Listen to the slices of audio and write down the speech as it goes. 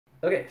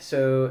Okay,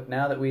 so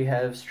now that we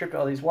have stripped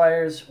all these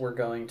wires, we're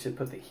going to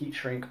put the heat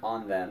shrink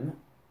on them.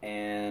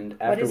 And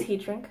What is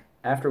heat shrink?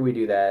 after we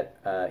do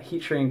that,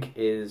 heat shrink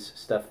is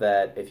stuff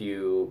that if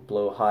you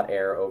blow hot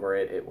air over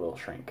it, it will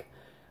shrink.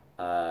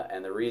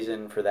 And the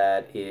reason for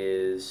that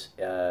is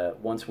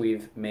once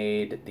we've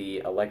made the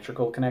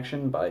electrical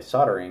connection by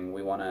soldering,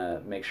 we want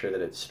to make sure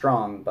that it's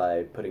strong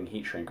by putting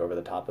heat shrink over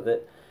the top of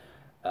it.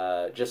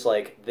 Just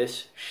like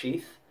this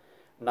sheath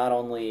not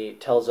only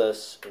tells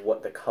us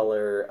what the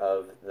color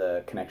of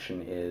the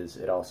connection is,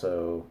 it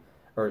also,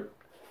 or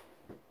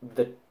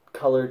the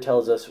color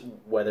tells us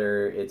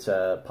whether it's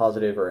a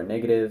positive or a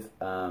negative.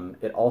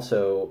 It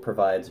also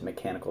provides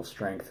mechanical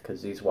strength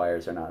because these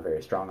wires are not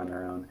very strong on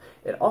their own.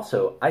 It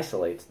also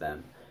isolates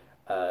them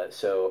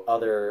so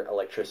other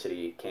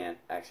electricity can't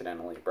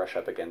accidentally brush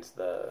up against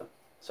the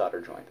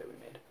solder joint that we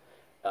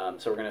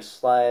made. So we're going to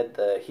slide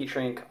the heat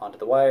shrink onto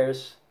the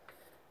wires,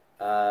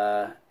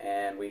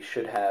 and we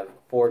should have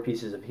 4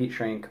 pieces of heat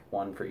shrink,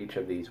 one for each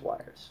of these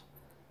wires.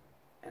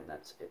 And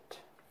that's it.